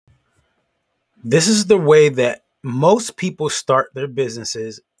This is the way that most people start their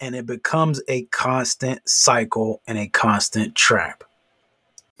businesses, and it becomes a constant cycle and a constant trap.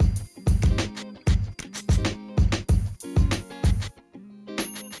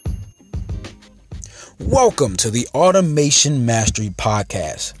 Welcome to the Automation Mastery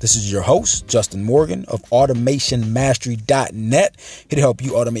Podcast. This is your host, Justin Morgan of automationmastery.net, here to help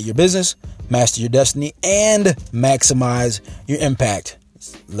you automate your business, master your destiny, and maximize your impact.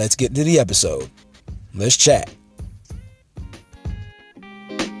 Let's get to the episode. Let's chat.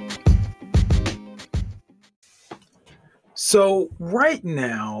 So right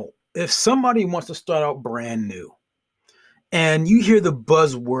now, if somebody wants to start out brand new and you hear the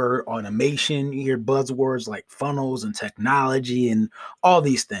buzzword automation, you hear buzzwords like funnels and technology and all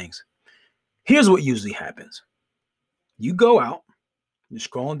these things, here's what usually happens. You go out, you're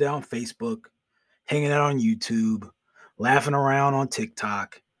scrolling down Facebook, hanging out on YouTube, laughing around on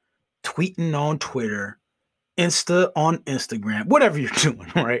TikTok, tweeting on Twitter, Insta on Instagram, whatever you're doing,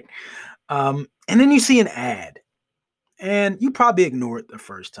 right? And then you see an ad. And you probably ignore it the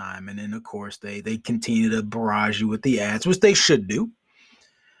first time. And then, of course, they continue to barrage you with the ads, which they should do.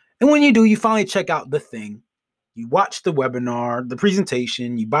 And when you do, you finally check out the thing. You watch the webinar, the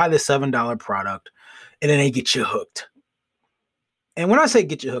presentation, you buy the $7 product, and then they get you hooked. And when I say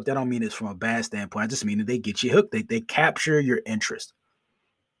get you hooked, I don't mean this from a bad standpoint. I just mean that they get you hooked. They capture your interest.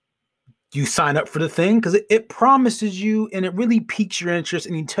 You sign up for the thing because it promises you and it really piques your interest.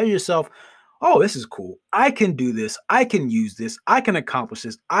 And you tell yourself, oh, this is cool. I can do this. I can use this. I can accomplish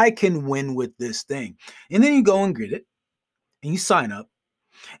this. I can win with this thing. And then you go and get it and you sign up.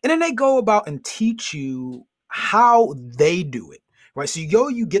 And then they go about and teach you how they do it, right? So you go,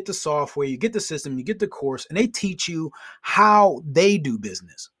 you get the software, you get the system, you get the course, and they teach you how they do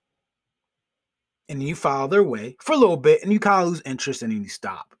business. And then you follow their way for a little bit and you kind of lose interest and then you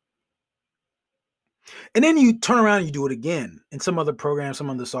stop. And then you turn around and you do it again in some other program, some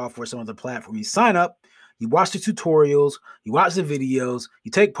other software, some other platform. You sign up, you watch the tutorials, you watch the videos,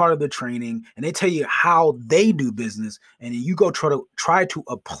 you take part of the training, and they tell you how they do business. And then you go try to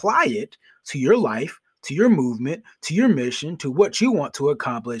apply it to your life, to your movement, to your mission, to what you want to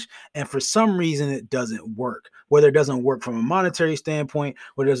accomplish. And for some reason, it doesn't work. Whether it doesn't work from a monetary standpoint,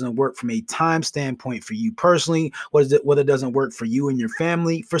 whether it doesn't work from a time standpoint for you personally, whether it doesn't work for you and your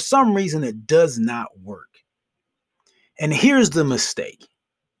family, for some reason, it does not work. And here's the mistake.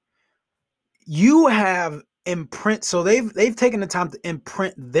 You have imprint, so they've taken the time to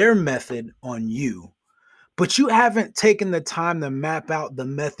imprint their method on you, but you haven't taken the time to map out the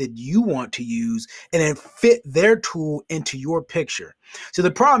method you want to use and then fit their tool into your picture. So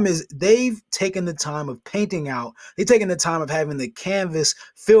the problem is they've taken the time of painting out, they've taken the time of having the canvas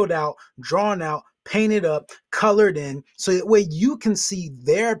filled out, drawn out, painted up, colored in, so that way you can see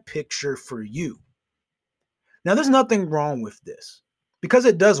their picture for you. Now, there's nothing wrong with this because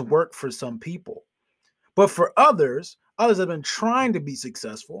it does work for some people. But for others have been trying to be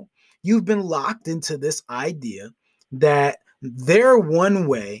successful. You've been locked into this idea that their one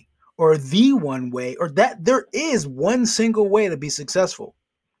way or the one way, or that there is one single way to be successful.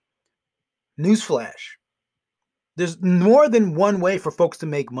 Newsflash. There's more than one way for folks to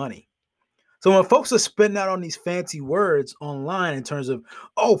make money. So when folks are spitting out on these fancy words online in terms of,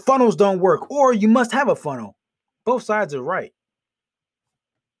 oh, funnels don't work, or you must have a funnel, both sides are right.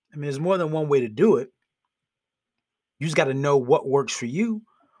 I mean, there's more than one way to do it. You just got to know what works for you,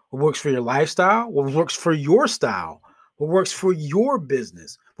 what works for your lifestyle, what works for your style, what works for your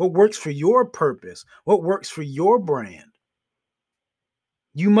business, what works for your purpose, what works for your brand.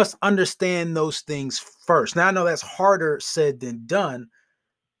 You must understand those things first. Now, I know that's harder said than done,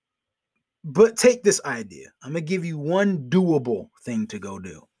 but take this idea. I'm going to give you one doable thing to go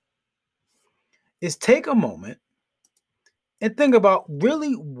do. Is take a moment and think about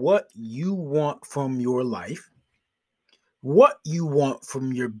really what you want from your life, what you want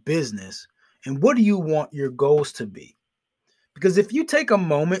from your business, and what do you want your goals to be? Because if you take a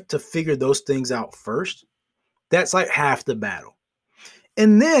moment to figure those things out first, that's like half the battle.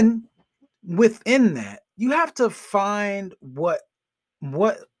 And then within that, you have to find what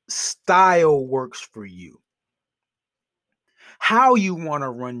style works for you. How you want to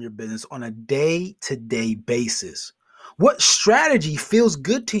run your business on a day-to-day basis. What strategy feels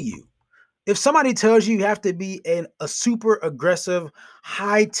good to you? If somebody tells you you have to be a super aggressive,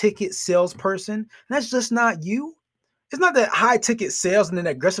 high ticket salesperson, that's just not you. It's not that high ticket sales and then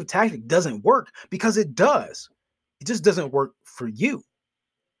aggressive tactic doesn't work, because it does. It just doesn't work for you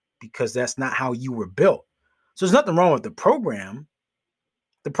because that's not how you were built. So there's nothing wrong with the program.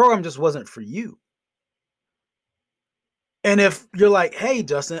 The program just wasn't for you. And if you're like, hey,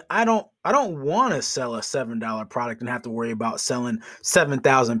 Justin, I don't want to sell a $7 product and have to worry about selling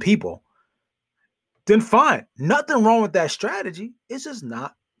 7,000 people, then fine. Nothing wrong with that strategy. It's just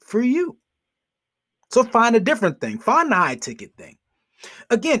not for you. So find a different thing. Find the high ticket thing.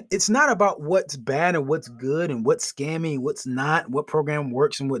 Again, it's not about what's bad and what's good and what's scammy, what's not, what program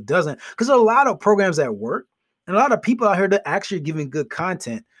works and what doesn't. Because a lot of programs that work and a lot of people out here that actually are giving good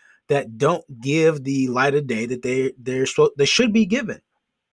content that don't give the light of day that they should be given.